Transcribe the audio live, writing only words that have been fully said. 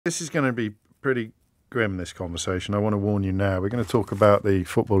This is going to be pretty grim, this conversation. I want to warn you now. We're going to talk about the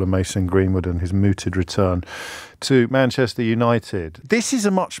footballer Mason Greenwood and his mooted return to Manchester United. This is a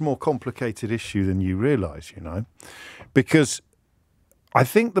much more complicated issue than you realise, you know, because I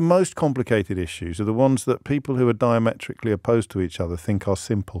think the most complicated issues are the ones that people who are diametrically opposed to each other think are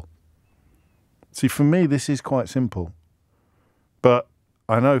simple. See, for me, this is quite simple. But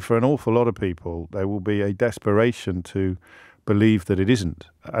I know for an awful lot of people, there will be a desperation to believe that it isn't.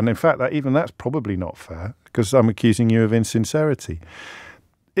 And in fact, that's probably not fair, because I'm accusing you of insincerity.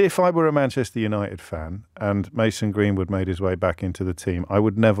 If I were a Manchester United fan and Mason Greenwood made his way back into the team, I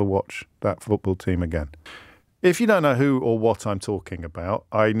would never watch that football team again. If you don't know who or what I'm talking about,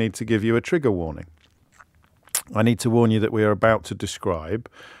 I need to give you a trigger warning. I need to warn you that we are about to describe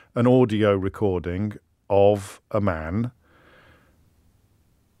an audio recording of a man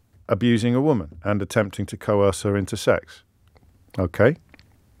abusing a woman and attempting to coerce her into sex. Okay.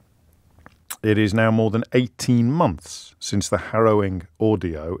 It is now more than 18 months since the harrowing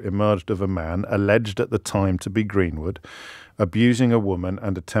audio emerged of a man alleged at the time to be Greenwood, abusing a woman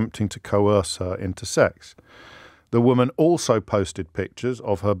and attempting to coerce her into sex. The woman also posted pictures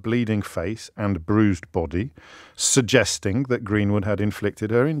of her bleeding face and bruised body, suggesting that Greenwood had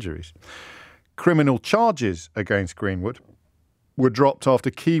inflicted her injuries. Criminal charges against Greenwood were dropped after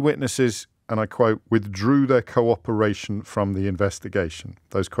key witnesses, and I quote, withdrew their cooperation from the investigation.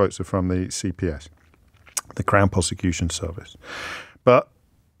 Those quotes are from the CPS, the Crown Prosecution Service. But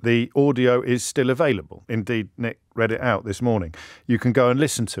the audio is still available. Indeed, Nick read it out this morning. You can go and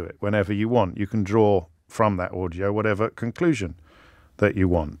listen to it whenever you want. You can draw from that audio whatever conclusion that you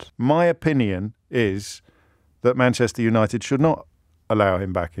want. My opinion is that Manchester United should not allow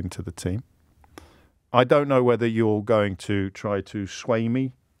him back into the team. I don't know whether you're going to try to sway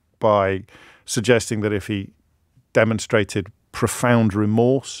me by suggesting that if he demonstrated profound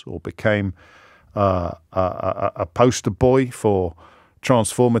remorse or became a poster boy for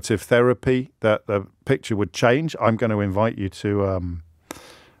transformative therapy, that the picture would change. I'm going to invite you to...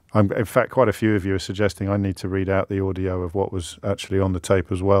 in fact, quite a few of you are suggesting I need to read out the audio of what was actually on the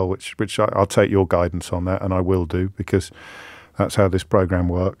tape as well, which I'll take your guidance on that, and I will do, because that's how this programme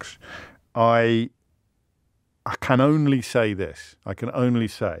works. I can only say this. I can only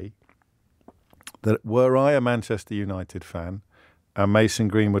say that were I a Manchester United fan and Mason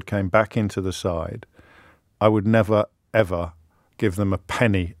Greenwood came back into the side, I would never, ever give them a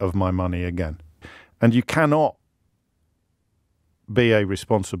penny of my money again. And you cannot be a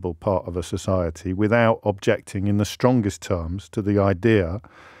responsible part of a society without objecting in the strongest terms to the idea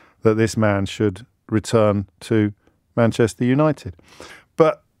that this man should return to Manchester United.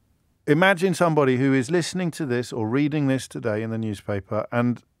 But imagine somebody who is listening to this or reading this today in the newspaper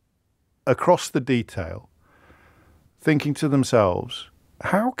and across the detail thinking to themselves,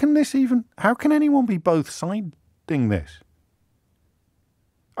 how can anyone be both siding this?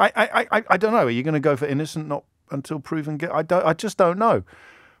 I don't know. Are you going to go for innocent not until proven guilty? I just don't know.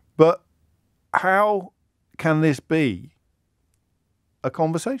 But how can this be a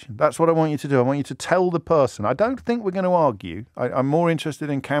conversation? That's what I want you to do. I want you to tell the person. I don't think we're going to argue. I'm more interested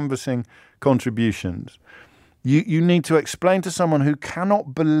in canvassing contributions. You need to explain to someone who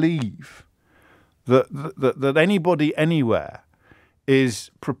cannot believe that anybody anywhere is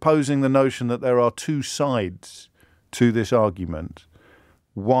proposing the notion that there are two sides to this argument,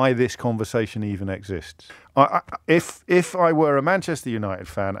 why this conversation even exists. If I were a Manchester United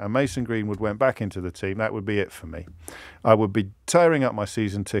fan and Mason Greenwood went back into the team, that would be it for me. I would be tearing up my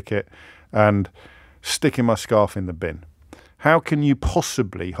season ticket and sticking my scarf in the bin. How can you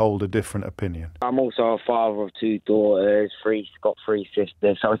possibly hold a different opinion? I'm also a father of two daughters, got three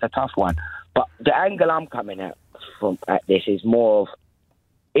sisters, so it's a tough one. But the angle I'm coming at this is more of,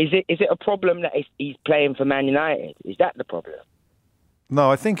 is it a problem that he's playing for Man United? Is that the problem? No,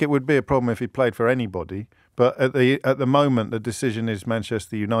 I think it would be a problem if he played for anybody. But at the moment, the decision is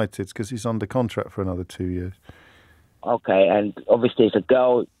Manchester United's, because he's under contract for another 2 years. Okay, and obviously it's a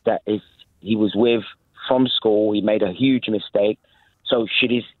girl that he was with from school. He made a huge mistake. So should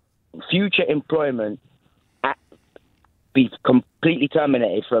his future employment be completely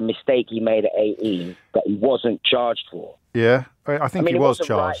terminated for a mistake he made at 18 that he wasn't charged for? Yeah, I think he was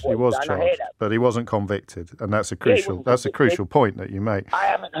charged. He was charged, but he wasn't convicted, and that's a crucial point that you make. I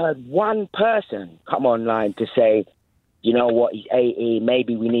haven't heard one person come online to say, you know what, he's 18,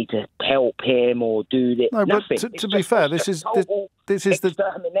 maybe we need to help him or do this. No, nothing. But to be fair, this is the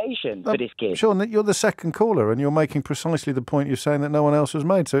extermination for this kid. Sean, you're the second caller, and you're making precisely the point you're saying that no one else has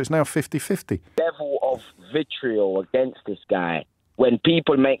made. So it's now 50-50. Level of vitriol against this guy when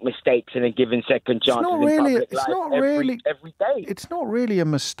people make mistakes and are given second chances in public life every day. It's not really a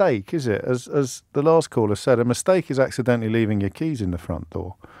mistake, is it? As the last caller said, a mistake is accidentally leaving your keys in the front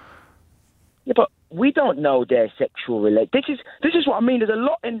door. Yeah, but we don't know their sexual relationship. This is what I mean. There's a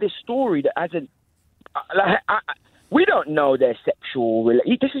lot in this story that hasn't. We don't know their sexual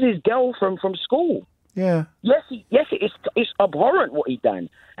relationship. This is his girl from school. Yeah. Yes, it's abhorrent what he done,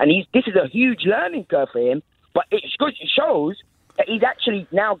 and this is a huge learning curve for him. But it shows that he's actually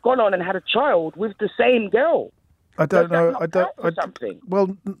now gone on and had a child with the same girl. I don't know. Something.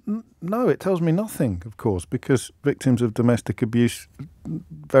 Well, no, it tells me nothing, of course, because victims of domestic abuse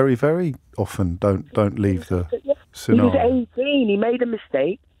very, very often don't leave the scenario. He was 18. He made a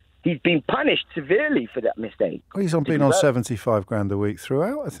mistake. He's been punished severely for that mistake. Well, he's been on 75 grand a week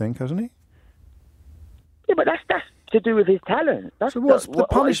throughout, I think, hasn't he? Yeah, but that's to do with his talent. So what's the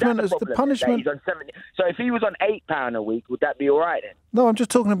punishment? So if he was on £8 a week, would that be all right then? No, I'm just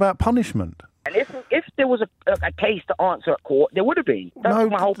talking about punishment. And if there was a case to answer at court, there would have been. That's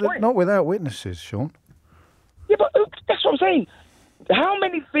my whole point. Not without witnesses, Sean. Yeah, but that's what I'm saying. How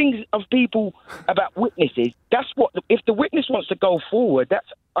many things of people about witnesses? That's what. If the witness wants to go forward, that's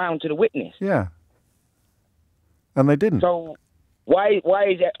down to the witness. Yeah. And they didn't. So why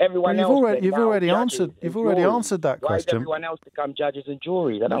is everyone else? You've already answered that question. Why is everyone else become judges and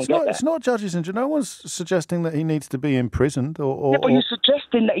juries? It's not judges and juries. No one's suggesting that he needs to be imprisoned or. Yeah, but you're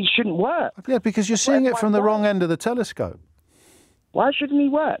suggesting that he shouldn't work. Yeah, because you're seeing it from the wrong end of the telescope. Why shouldn't he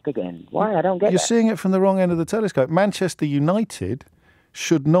work again? Why? I don't get it. You're seeing it from the wrong end of the telescope. Manchester United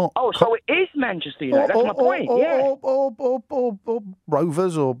should not. Oh, so it is Manchester United. That's my point. Or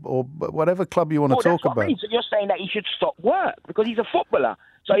Rovers or whatever club you want to talk about. So you're saying that he should stop work because he's a footballer.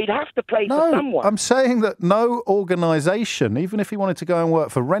 So he'd have to play for someone. I'm saying that no organisation, even if he wanted to go and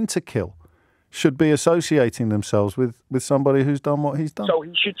work for Rent-A-Kill, should be associating themselves with somebody who's done what he's done. So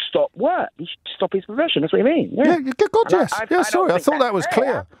he should stop work. He should stop his profession. That's what you mean. Yeah, God, yes. Sorry, I thought that was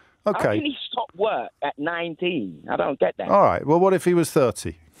clear. Okay. How can he stop work at 19? I don't get that. All right. Well, what if he was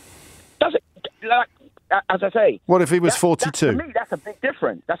 30? Does it, as I say... What if he was 42? To me, that's a big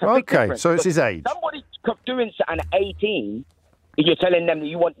difference. That's a big difference. Okay, so it's his age. Somebody doing something at 18, if you're telling them that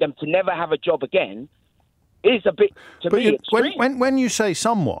you want them to never have a job again, is a bit, extreme. When you say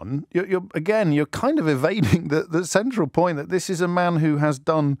someone, you're kind of evading the central point that this is a man who has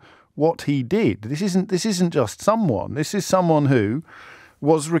done what he did. This isn't just someone. This is someone who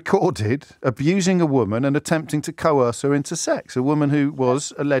was recorded abusing a woman and attempting to coerce her into sex. A woman who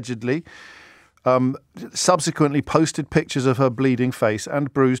was allegedly subsequently posted pictures of her bleeding face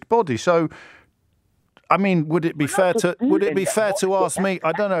and bruised body. So, I mean, would it be fair to ask me?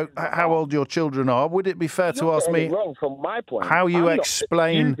 I don't know how old your children are. Would it be fair to ask me from my point, how you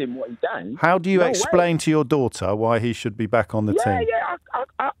explain? How do you explain to your daughter why he should be back on the team?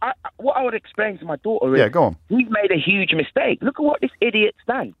 What I would explain to my daughter is, go on. He's made a huge mistake. Look at what this idiot's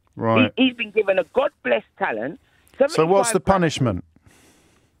done. Right. He's been given a God-blessed talent. So what's the punishment?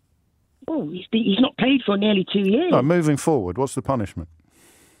 Well, he's not played for nearly 2 years. No, moving forward, what's the punishment?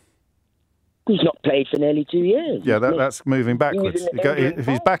 He's not played for nearly 2 years. Yeah, that's moving backwards. If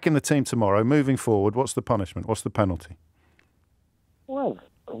he's back in the team tomorrow, moving forward, what's the punishment? What's the penalty? Well,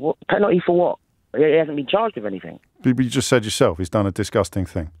 penalty for what? He hasn't been charged with anything. You just said yourself he's done a disgusting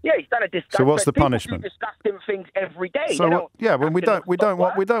thing. Yeah, he's done a disgusting thing. So what's the punishment? People do disgusting things every day. So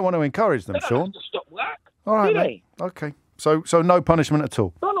we don't want to encourage them, Sean. They don't have to stop work. All right, mate. Okay. So no punishment at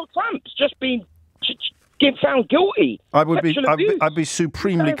all. Donald Trump's just been found guilty. I'd be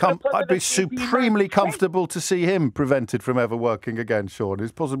supremely comfortable to see him prevented from ever working again, Sean.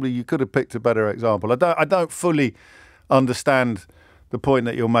 It's possibly you could have picked a better example. I don't fully understand the point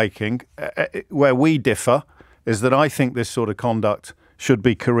that you're making. Where we differ is that I think this sort of conduct should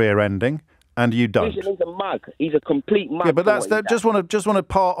be career-ending, and you don't. He's a mug. He's a complete mug. Yeah, but just want to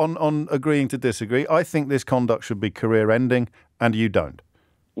part on agreeing to disagree. I think this conduct should be career-ending, and you don't.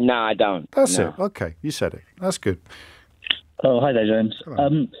 No, I don't. That's it. Okay, you said it. That's good. Oh, hi there, James. I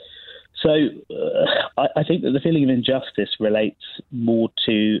think that the feeling of injustice relates more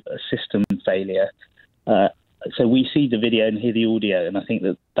to a system failure. So we see the video and hear the audio, and I think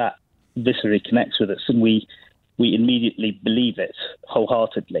that viscerally connects with us, and we immediately believe it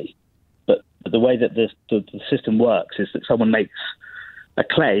wholeheartedly. But the way that the system works is that someone makes a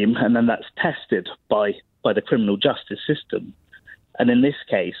claim, and then that's tested by the criminal justice system. And in this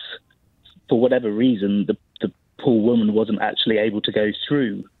case, for whatever reason, the poor woman wasn't actually able to go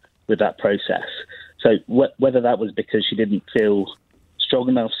through with that process. So whether that was because she didn't feel strong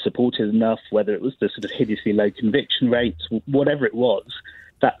enough, supported enough, whether it was the sort of hideously low conviction rates, whatever it was,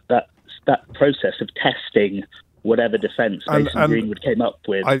 that process of testing whatever defence Mason Greenwood came up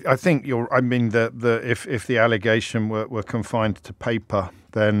with. I think you're. I mean, if the allegation were confined to paper,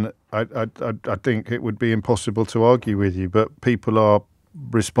 then I think it would be impossible to argue with you. But people are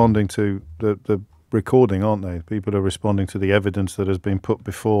responding to the recording, aren't they? People are responding to the evidence that has been put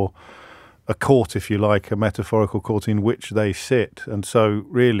before a court, if you like, a metaphorical court in which they sit. And so,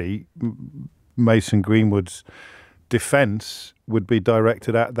 really, Mason Greenwood's defence would be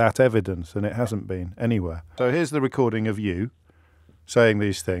directed at that evidence, and it hasn't been anywhere. So here's the recording of you saying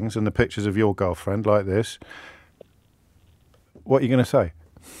these things and the pictures of your girlfriend like this. What are you going to say?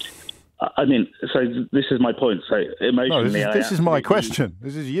 I mean, so this is my point. So emotionally, no, this is my question.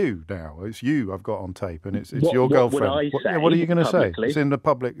 This is you now. It's you I've got on tape, and it's your girlfriend. What are you going to say? It's in the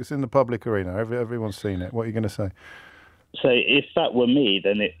public arena. Everyone's seen it. What are you going to say? So if that were me,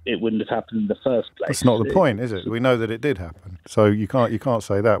 then it wouldn't have happened in the first place. That's not the point, is it? We know that it did happen. So you can't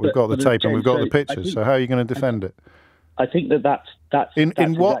say that. We've got the tape and we've got the pictures. So how are you going to defend it? I think that's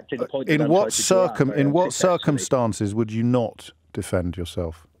exactly the point. In what circumstances would you not defend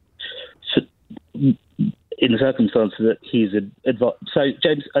yourself? In the circumstances that he's advised. So,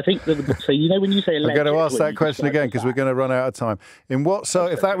 James, I think so. You know, when you say alleged, I'm going to ask that question again because we're going to run out of time.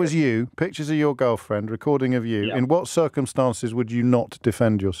 If that was you, pictures of your girlfriend, recording of you, in what circumstances would you not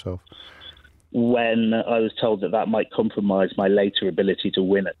defend yourself? When I was told that might compromise my later ability to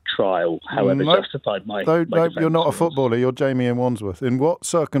win at trial, however justified my defence. You're not a footballer. You're Jamie and Wandsworth. In what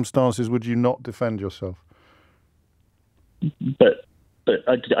circumstances would you not defend yourself? But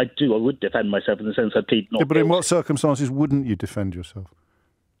I would defend myself in the sense I plead not guilty. But in what circumstances wouldn't you defend yourself?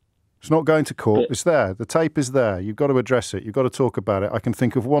 It's not going to court. It's there. The tape is there. You've got to address it. You've got to talk about it. I can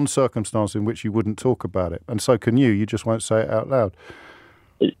think of one circumstance in which you wouldn't talk about it. And so can you. You just won't say it out loud.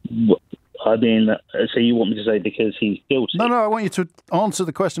 I mean, so you want me to say because he's guilty? No, I want you to answer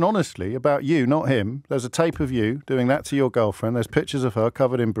the question honestly about you, not him. There's a tape of you doing that to your girlfriend. There's pictures of her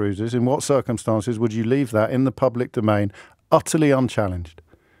covered in bruises. In what circumstances would you leave that in the public domain utterly unchallenged?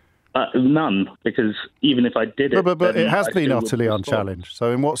 None, because even if I did it... But it has been utterly unchallenged.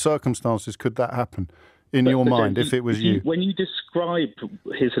 So in what circumstances could that happen in your mind if it was you? When you describe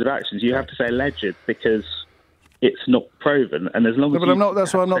his sort of actions, you have to say alleged because it's not proven. And as long as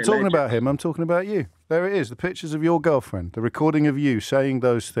that's why I'm not talking about him. I'm talking about you. There it is, the pictures of your girlfriend, the recording of you saying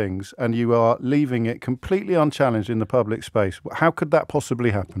those things, and you are leaving it completely unchallenged in the public space. How could that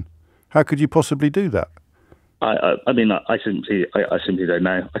possibly happen? How could you possibly do that? I simply don't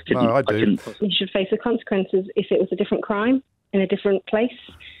know. I do. You should face the consequences if it was a different crime in a different place.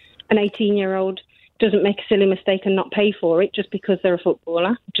 An 18-year-old doesn't make a silly mistake and not pay for it just because they're a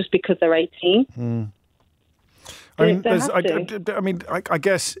footballer, just because they're 18. I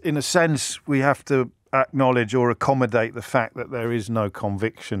guess in a sense we have to acknowledge or accommodate the fact that there is no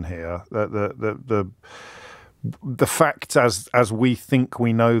conviction here. That the facts as we think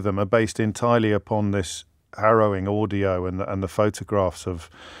we know them are based entirely upon this harrowing audio and the photographs of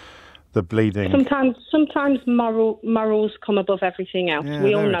the bleeding. Sometimes morals come above everything else. Yeah,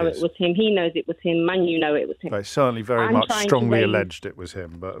 we all know it was him. He knows it was him. Man, you know it was him. It's certainly very much strongly alleged it was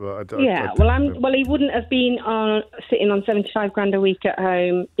him. But he wouldn't have been sitting on 75 grand a week at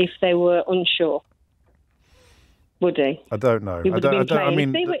home if they were unsure. Would he? I don't know.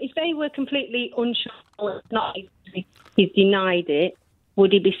 If they were completely unsure, he's denied it.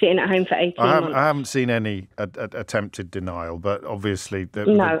 Would he be sitting at home for 18 months? I haven't seen any attempted denial, but obviously... But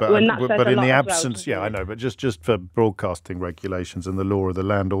in the absence... I know, but just for broadcasting regulations and the law of the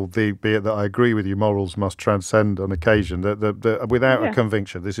land, albeit that I agree with you, morals must transcend on occasion. Without a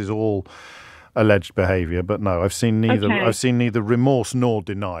conviction, this is all alleged behaviour, but no, I've seen neither. Okay. I've seen neither remorse nor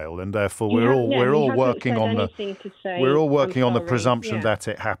denial, and therefore we're all working on the presumption that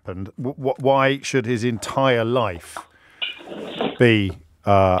it happened. Why should his entire life be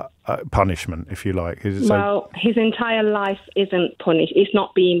punishment, if you like? His entire life isn't punished. It's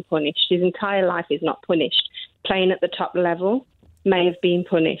not being punished. His entire life is not punished. Playing at the top level may have been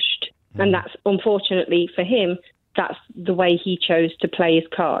punished, and that's unfortunately for him. That's the way he chose to play his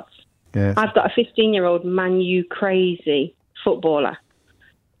cards. Yes. I've got a 15-year-old Man U crazy footballer.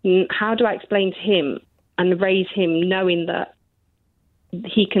 How do I explain to him and raise him knowing that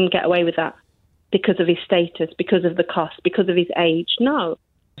he can get away with that because of his status, because of the cost, because of his age? No.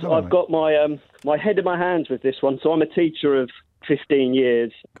 So I've got my head in my hands with this one. So I'm a teacher of 15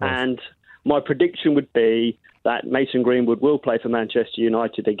 years, and my prediction would be that Mason Greenwood will play for Manchester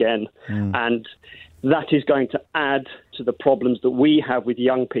United again, and that is going to add to the problems that we have with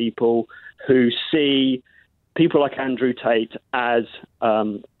young people who see people like Andrew Tate as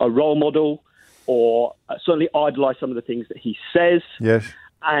a role model, or certainly idolise some of the things that he says. Yes.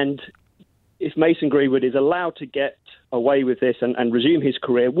 And if Mason Greenwood is allowed to get away with this and resume his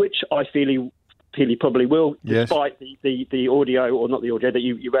career, which I feel he probably will, despite the audio, or not the audio that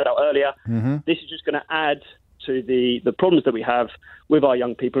you read out earlier, this is just going to add to the problems that we have with our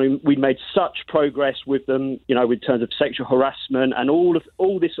young people. We've made such progress with them, you know, in terms of sexual harassment and all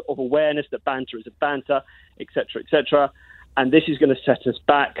this sort of awareness that banter is a banter, etc., etc. And this is going to set us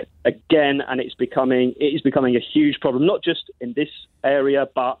back again, and it is becoming a huge problem, not just in this area,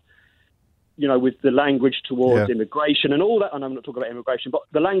 but you know, with the language towards immigration and all that. And I'm not talking about immigration, but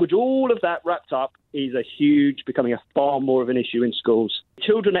the language, all of that wrapped up is becoming a far more of an issue in schools.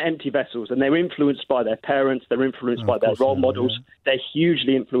 Children are empty vessels, and they're influenced by their parents. They're influenced by their role models. Yeah. They're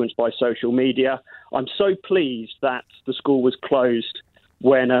hugely influenced by social media. I'm so pleased that the school was closed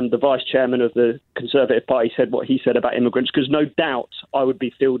when the vice chairman of the Conservative Party said what he said about immigrants, because no doubt I would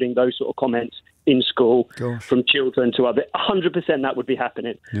be fielding those sort of comments in school from children to others. 100% that would be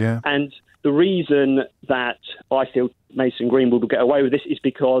happening. Yeah. And the reason that I feel Mason Greenwood will get away with this is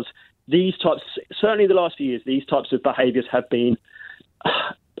because these types, certainly the last few years, these types of behaviours have been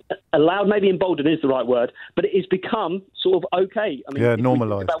allowed, maybe emboldened is the right word, but it has become sort of okay. I mean,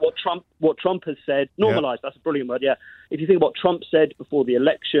 normalised. About what Trump has said, normalised. That's a brilliant word. Yeah. If you think of what Trump said before the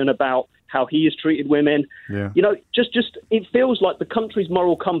election about how he has treated women, you know, just it feels like the country's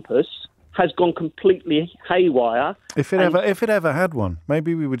moral compass has gone completely haywire. If it ever had one,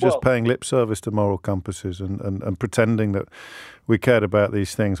 maybe we were just paying lip service to moral compasses and pretending that we cared about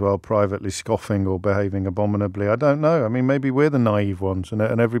these things while privately scoffing or behaving abominably. I don't know. I mean, maybe we're the naive ones, and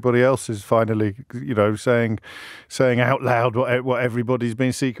everybody else is finally, you know, saying out loud what everybody's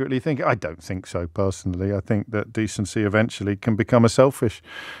been secretly thinking. I don't think so, personally. I think that decency eventually can become a selfish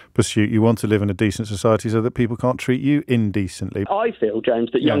pursuit. You want to live in a decent society so that people can't treat you indecently. I feel, James,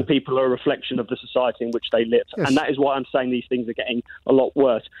 that young people are a reflection of the society in which they live, and that is why I'm saying these things are getting a lot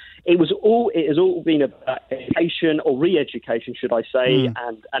worse. It has all been about education, or re-education, should I say,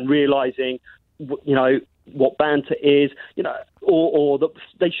 and realising, you know, what banter is, you know, or that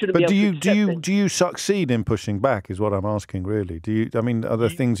they shouldn't be able to. Do you succeed in pushing back? Is what I'm asking, really. Do you? I mean, are there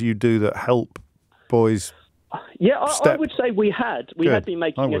things you do that help boys? Yeah, I would say we had been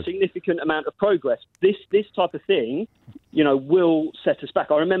making a significant amount of progress. This type of thing, you know, will set us back.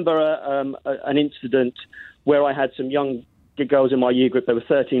 I remember an incident where I had some young girls in my year group. They were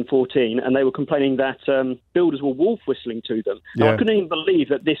 13, 14, and they were complaining that builders were wolf whistling to them. Now, I couldn't even believe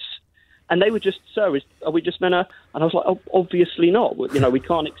that this. And they were just, sir, are we just meant to? And I was like, oh, obviously not. You know, we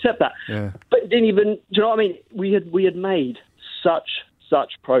can't accept that. Yeah. But it didn't even. Do you know what I mean? We had made such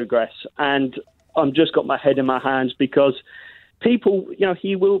progress, and I've just got my head in my hands because people, you know,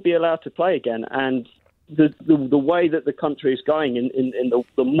 he will be allowed to play again, and the way that the country is going in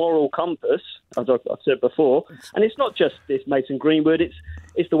the moral compass, as I've said before, and it's not just this Mason Greenwood,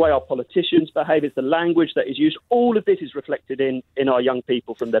 it's the way our politicians behave, it's the language that is used. All of this is reflected in our young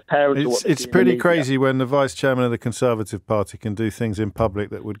people from their parents. It's pretty crazy when the vice chairman of the Conservative Party can do things in public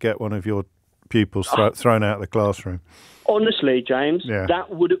that would get one of your pupils thrown out of the classroom. Honestly, James,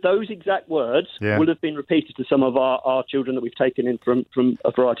 those exact words would have been repeated to some of our children that we've taken in from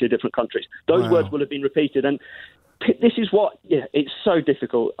a variety of different countries. Those words will have been repeated, and this is what, it's so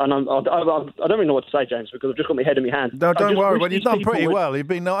difficult. And I don't really know what to say, James, because I've just got my head in my hand. No, don't worry. Well, you've done pretty well.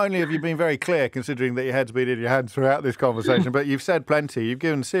 Not only have you been very clear, considering that your head's been in your hand throughout this conversation, but you've said plenty. You've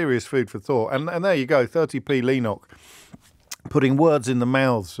given serious food for thought. And there you go, 30p Leenock, putting words in the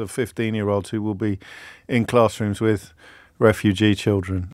mouths of 15-year-olds who will be in classrooms with refugee children.